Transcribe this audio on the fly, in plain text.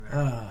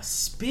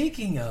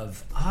Speaking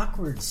of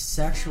awkward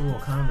sexual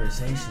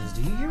conversations,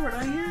 do you hear what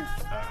I hear?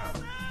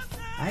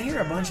 I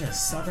hear a bunch of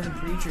southern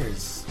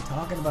preachers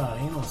talking about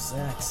anal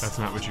sex. That's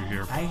not what you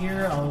hear. I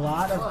hear a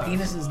lot of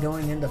penises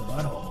going into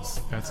buttholes.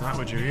 That's not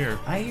what you hear.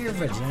 I hear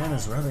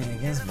vaginas rubbing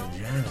against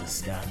vaginas,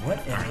 Scott. What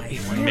am I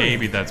hearing?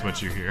 Maybe that's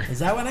what you hear. Is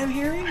that what I'm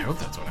hearing? I hope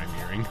that's what I'm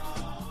hearing.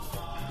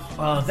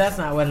 Well, if that's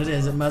not what it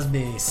is, it must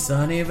be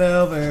Sonny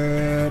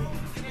Velvet.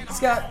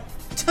 Scott,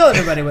 tell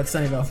everybody what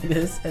Sonny Velvet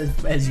is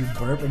as you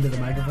burp into the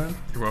microphone.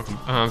 You're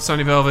welcome.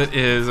 Sonny Velvet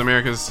is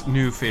America's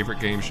new favorite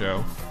game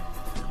show.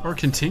 Or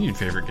continued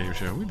favorite game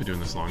show. We've been doing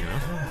this long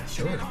enough. Yeah,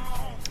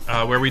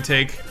 sure. Where we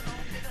take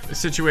a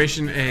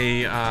situation,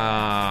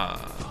 a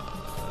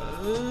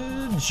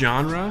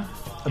genre.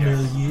 A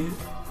milieu.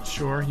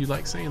 Sure, you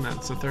like saying that.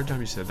 It's the third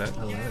time you said that.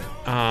 I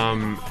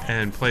love it.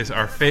 And place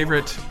our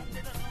favorite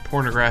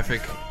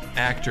pornographic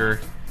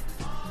actor,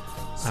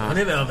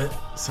 Sonny Velvet.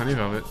 Sonny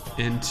Velvet,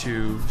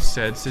 into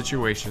said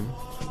situation.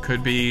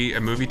 Could be a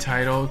movie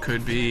title,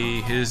 could be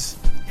his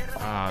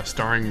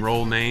starring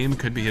role name,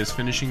 could be his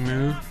finishing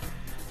move.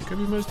 Could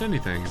be most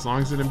anything, as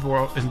long as it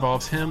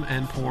involves him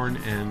and porn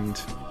and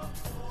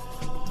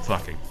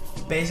fucking.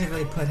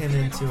 Basically put him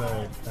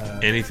into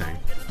Anything.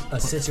 a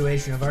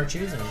situation of our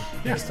choosing,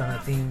 based on a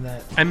theme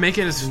that... And make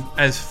it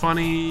as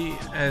funny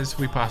as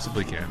we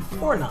possibly can.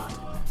 Or not.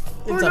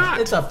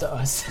 It's up to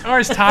us. Or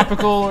as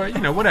topical, or,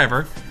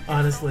 whatever.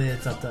 Honestly,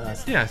 it's up to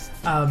us. Yes.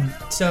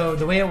 So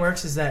the way it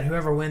works is that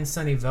whoever wins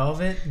Sonny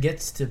Velvet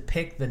gets to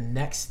pick the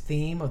next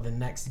theme of the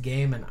next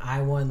game, and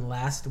I won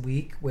last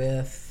week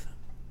with...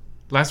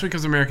 Last week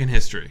was American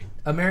history.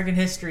 American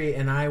history,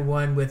 and I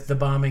won with the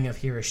bombing of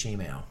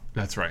Hiroshima.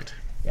 That's right.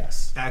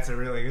 Yes. That's a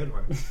really good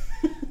one.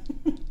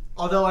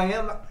 Although I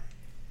am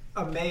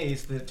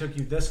amazed that it took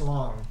you this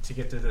long to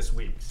get to this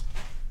week's.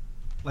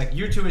 Like,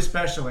 you two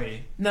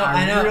especially. No,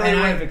 I know. Really and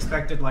would I have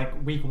expected,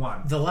 like, week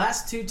one. The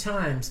last two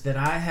times that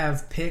I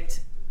had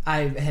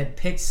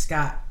picked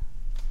Scott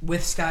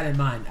with Scott in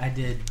mind. I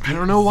did. I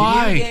don't know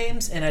why. Video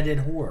games and I did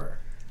horror.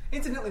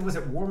 Incidentally, was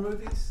it war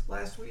movies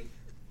last week?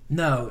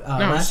 No,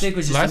 last week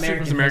was just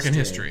American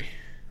history.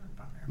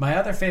 My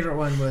other favorite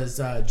one was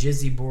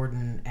Jizzy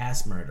Borden,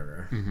 Ass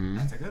Murderer. Mm-hmm.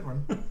 That's a good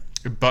one.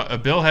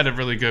 But Bill had a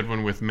really good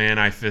one with Man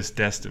I Fist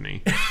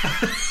Destiny.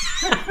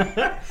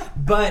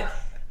 But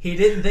he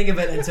didn't think of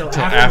it until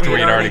after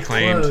we'd already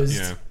claimed. Closed.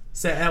 Yeah.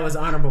 So that was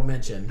honorable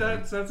mention.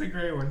 That's a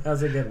great one. That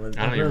was a good one.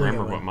 I don't even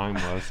remember what mine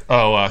was.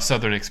 Oh,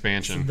 Southern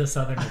Expansion. The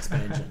Southern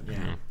Expansion,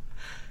 yeah.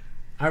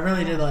 I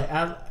really did like...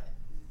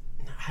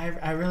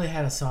 I really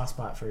had a soft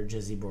spot for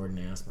Jizzy Borden,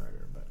 Ass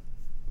Murderer, but...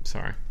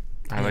 Sorry.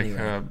 I Anyway.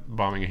 like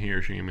bombing of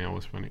Hiroshima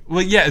was funny.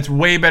 Well, yeah, it's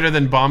way better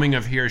than bombing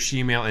of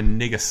Hiroshima and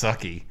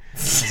Nagasaki.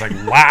 It's like,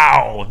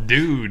 wow,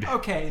 dude.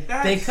 Okay,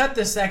 that's... They cut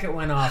the second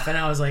one off, and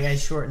I was like, I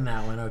shortened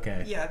that one,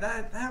 okay. Yeah,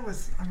 that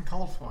was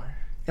uncalled for.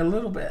 A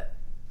little bit.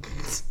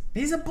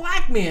 He's a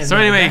black man. So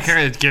man.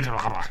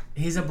 anyway,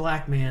 He's a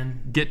black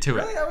man. get to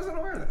it. Really? I wasn't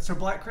aware of that. So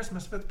Black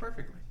Christmas fits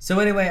perfectly. So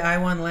anyway, I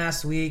won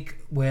last week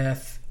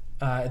with...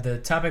 the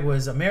topic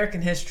was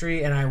American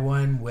history, and I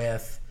won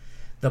with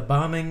the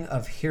bombing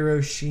of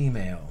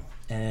Hiroshima.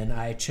 And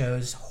I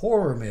chose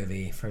horror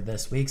movie for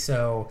this week.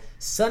 So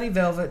Sonny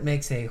Velvet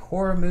makes a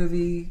horror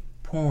movie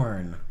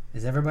porn.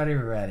 Is everybody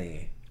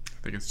ready?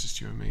 I think it's just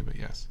you and me, but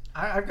yes.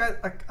 I've got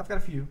a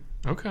few.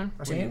 Okay.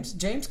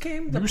 James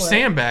came to You were play.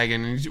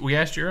 sandbagging, and we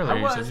asked you earlier. I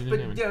You was, said you but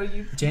didn't have it.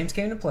 you. James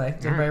came to play.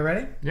 Is everybody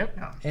ready? Yep.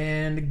 Yeah.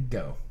 And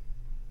go.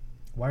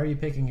 Why are you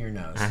picking your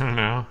nose? I don't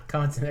know.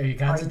 Are you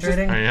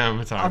concentrating? I am.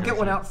 It's I'll get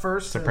one out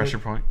first. It's a pressure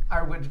point.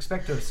 I would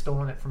expect to have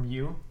stolen it from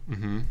you.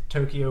 Mm-hmm.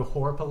 Tokyo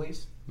Horror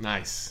Police.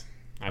 Nice.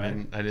 I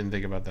didn't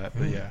think about that,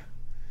 but yeah.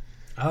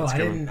 Oh,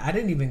 I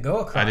didn't even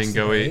go across. I didn't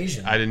go.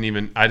 Asian. I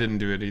didn't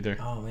do it either.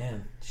 Oh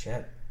man,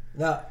 shit.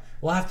 No,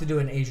 we'll have to do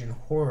an Asian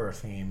horror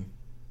theme.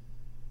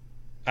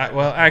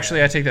 Well,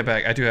 actually, I take that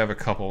back. I do have a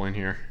couple in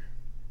here.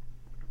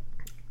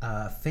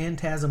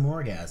 Phantasm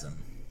Orgasm.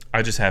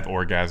 I just have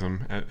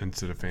orgasm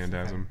instead of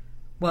phantasm.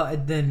 Well,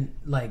 then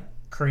like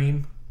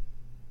Cream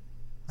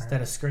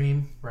instead of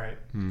Scream. Right.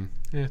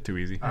 Yeah, too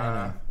easy.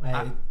 I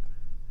don't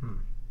know.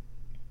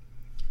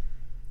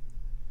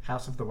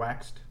 House of the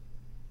Waxed.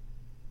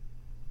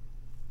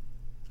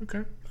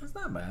 Okay. That's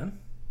not bad.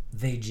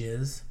 They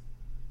Jizz.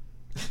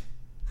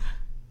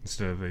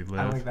 Instead of they live.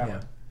 I like that Yeah.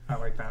 one. I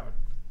like that one.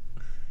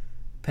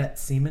 Pet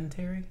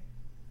Cemetery.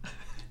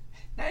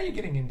 Now you're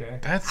getting into.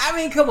 That's. I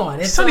mean, come on.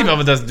 It's Sonny on,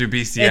 Velvet doesn't do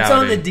bestiality. It's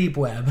on the deep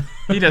web.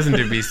 He doesn't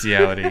do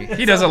bestiality.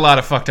 He does a lot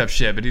of fucked up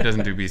shit, but he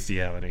doesn't do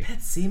bestiality.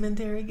 Pet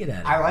Cemetery. Get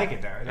out of I here. like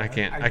it though. I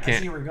can't- I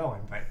see where you're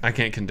going, but I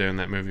can't condone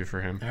that movie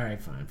for him. All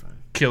right, fine.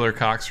 Killer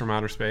Cocks from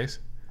Outer Space.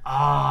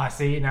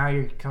 see now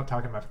you're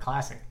talking about the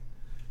classic.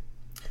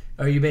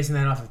 Are you basing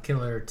that off of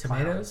Killer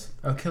Tomatoes?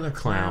 Oh, Killer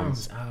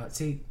Clowns.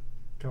 See,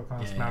 Kill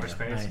Clowns yeah, from Outer yeah,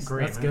 Space. nice.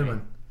 Great. That's a good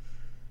one.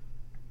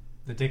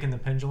 The Dick and the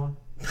Pendulum.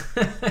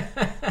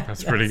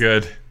 That's pretty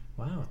good.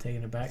 Wow,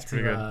 taking it back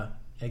pretty to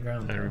Edgar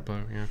Allan Edward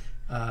Poe. Poe,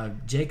 yeah.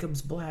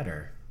 Jacob's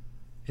Bladder.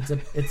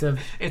 It's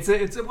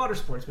a water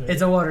sports movie.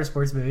 It's a water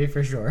sports movie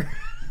for sure.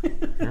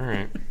 All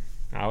right.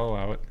 I'll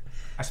allow it.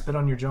 I spit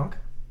on your junk.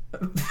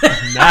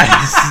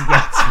 Nice.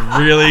 That's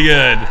really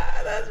good.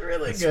 That's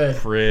really good.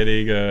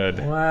 Pretty good.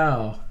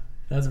 Wow.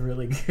 That's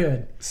really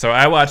good. So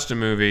I watched a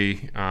movie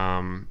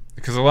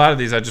because a lot of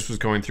these I just was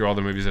going through all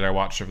the movies that I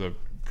watched over the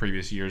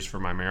previous years for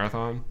my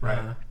marathon.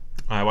 Right.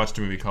 I watched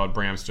a movie called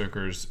Bram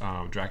Stoker's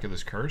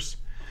Dracula's Curse.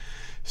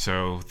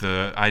 So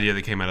the idea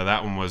that came out of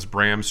that one was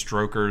Bram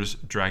Stoker's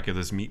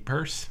Dracula's Meat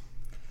Purse.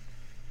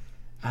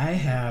 I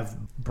have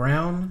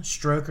Brown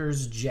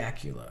Stoker's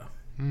Dracula.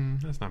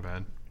 That's not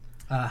bad.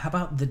 How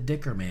about The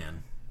Dicker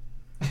Man?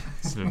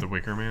 Instead of The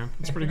Wicker Man.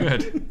 That's pretty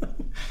good.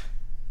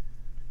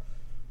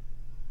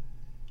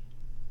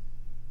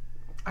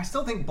 I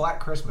still think Black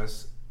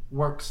Christmas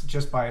works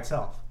just by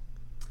itself.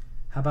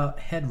 How about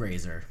Head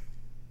Razor?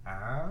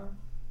 Yeah.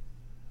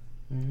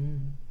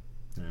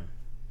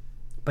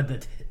 But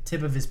the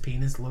tip of his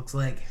penis looks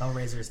like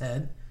Hellraiser's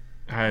head.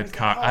 I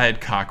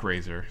had cock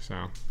razor, so.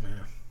 Yeah.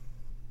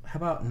 How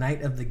about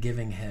Night of the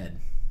Giving Head?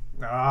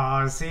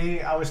 Oh,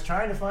 see, I was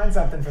trying to find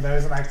something for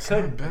those and I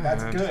couldn't. But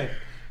that's good.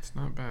 It's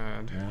not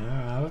bad.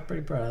 I was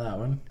pretty proud of that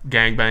one.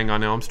 Gangbang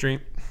on Elm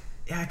Street.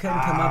 Yeah, I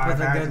couldn't come up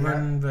with a good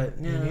one, but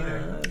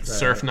yeah.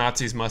 Surf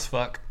Nazis Must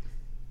Fuck.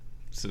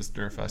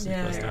 Sister Fussy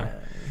Yeah. Close Down.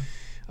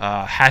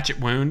 Hatchet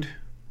Wound.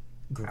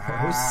 Gross.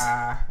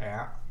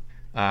 Yeah.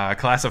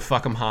 Class of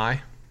Fuck 'em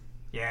High.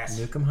 Yes.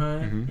 Nuke 'em High?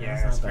 Mm-hmm. Yeah,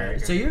 That's that's not very bad.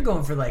 good. So you're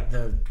going for like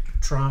the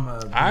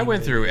trauma. I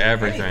went through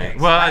everything.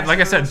 Anything. Well, like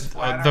I said,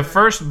 Splatter. the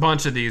first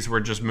bunch of these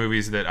were just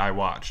movies that I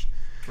watched.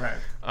 Right.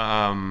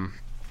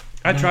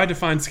 I tried to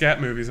find scat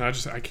movies, and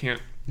I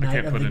can't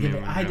Night of put the any of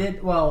Giving. them I down.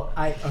 did. Well,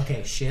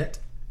 okay, shit.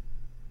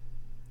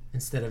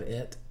 Instead of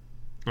it,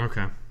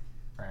 Okay.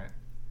 Right.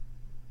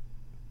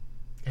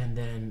 and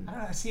then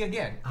See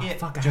again. Oh, It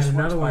fuck, I just had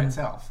works another by one.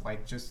 itself.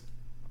 Like just.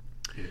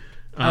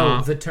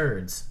 the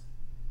turds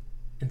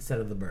instead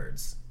of the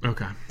birds.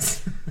 Okay.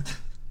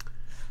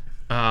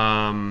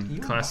 You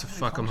Class of and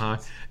Fuck 'em bodily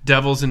High.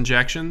 Devil's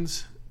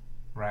Injections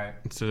Right.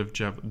 instead of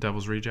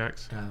Devil's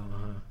Rejects.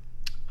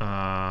 Oh,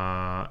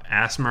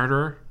 Ass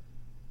Murderer.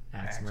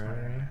 axe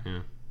murder, Yeah.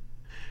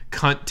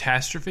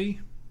 Cuntastrophe.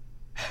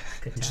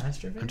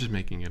 catastrophe. I'm just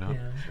making it up.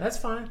 Yeah, that's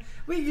fine.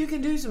 Wait, you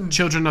can do some.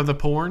 Children of the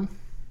Porn.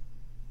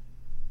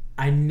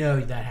 I know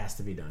that has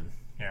to be done.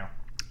 Yeah.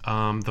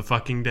 The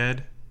Fucking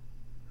Dead.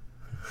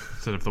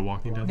 Instead of The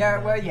Walking Dead. Yeah.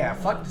 Well, yeah.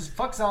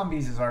 Fuck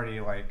zombies is already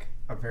like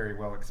a very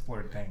well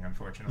explored thing,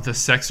 unfortunately. The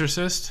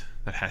Sexorcist.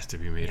 That has to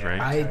be made, Yeah.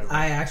 right?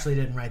 I actually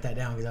didn't write that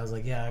down because I was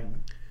like, yeah.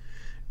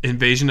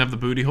 Invasion of the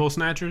Booty Hole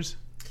Snatchers.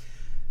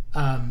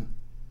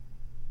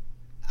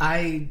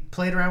 I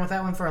played around with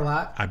that one for a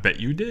lot. I bet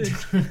you did.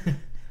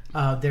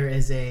 There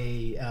is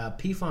a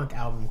P-Funk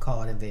album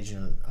called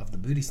Invasion of the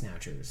Booty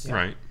Snatchers.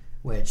 Right.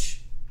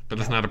 Which, But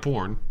it's not a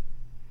porn.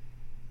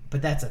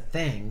 but that's a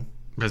thing.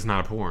 But it's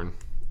not a porn.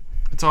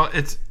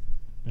 It's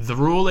the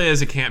rule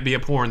is it can't be a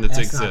porn that It's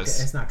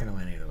exists. not going to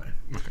win either way.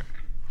 Okay.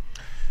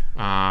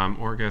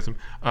 Orgasm.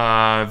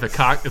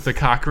 The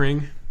cock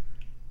ring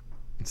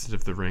instead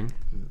of the ring.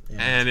 Yeah,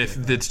 And that's if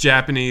good. it's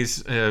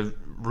Japanese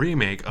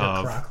remake The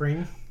of crock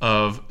ring.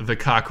 the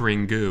cock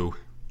ring goo.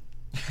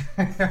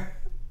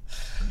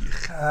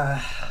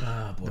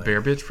 Oh, boy. The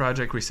Bear Bitch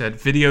Project. We said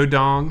Video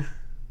Dong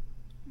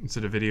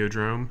instead of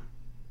Videodrome.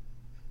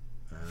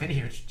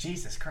 Video.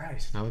 Jesus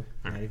Christ. No?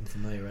 Not even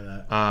familiar with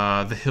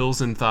that. The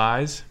Hills and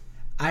Thighs.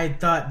 I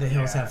thought the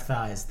hills Yeah. have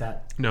thighs.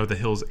 That No, the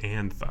Hills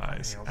and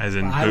Thighs, Hills as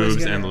in I was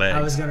boobs gonna, and legs.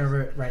 I was going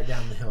to write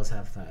down the hills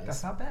have thighs.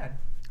 That's not bad.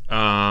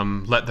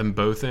 Let Them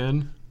Both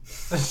In.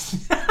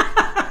 That's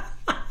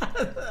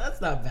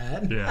not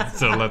bad. Yeah,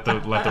 so let the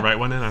right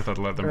one in. I thought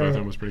Let Them Both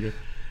In was pretty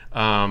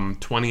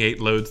good. 28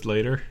 Loads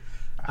Later.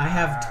 I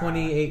have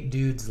 28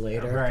 dudes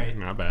later. Right.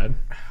 Not bad.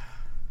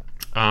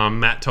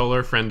 Matt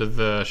Toller, friend of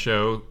the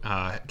show,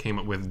 came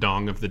up with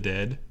Dong of the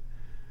Dead.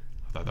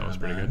 I thought that was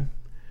pretty bad.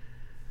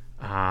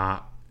 good.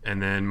 And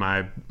then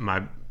my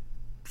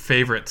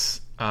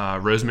favorites,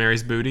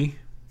 Rosemary's Booty.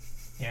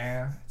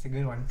 Yeah, it's a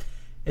good one.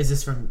 Is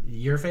this from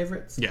your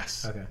favorites?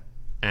 Yes. Okay.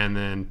 And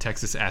then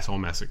Texas Asshole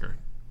Massacre.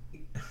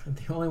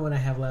 The only one I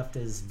have left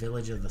is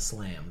Village of the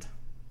Slammed.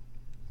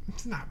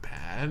 It's not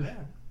bad. Yeah.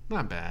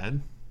 Not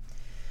bad.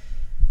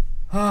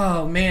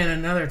 Oh man,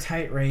 another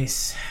tight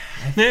race.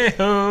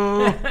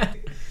 Hey-ho.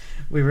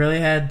 We really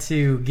had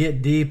to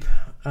get deep.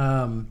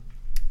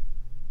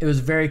 It was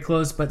very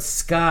close, but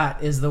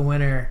Scott is the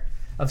winner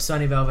of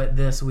Sonny Velvet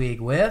this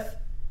week with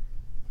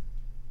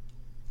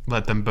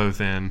Let Them Both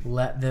In.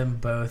 Let Them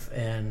Both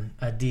In,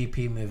 a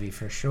DP movie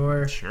for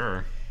sure.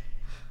 Sure.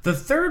 The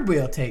third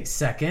wheel takes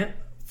second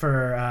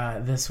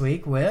for this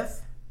week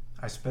with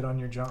I spit on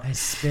your junk. I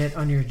Spit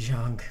on Your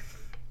Junk.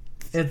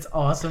 It's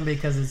awesome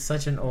because it's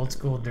such an old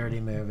school dirty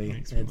movie.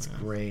 Makes me It's laugh.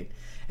 great.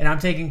 And I'm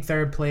taking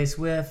third place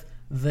with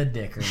The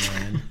Dicker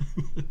Man.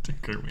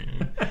 Dicker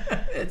Man.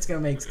 It's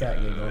going to make Scott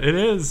giggle. It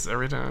is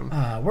every time.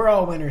 We're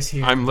all winners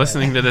here. I'm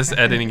listening to this,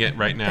 editing it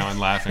right now, and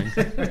laughing.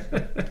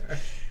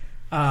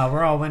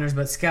 We're all winners,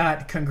 but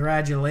Scott,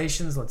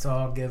 congratulations. Let's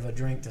all give a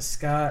drink to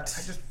Scott.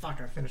 I finished my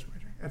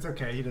drink. That's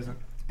okay. He doesn't.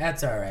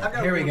 That's all right. I've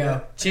got Here a we little go.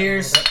 bit.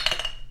 Cheers.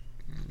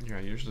 Yeah,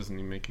 yours doesn't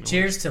even make noise.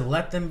 Cheers to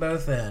let them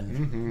both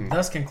in. Mhm.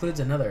 Thus concludes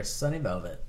another Sunny Velvet.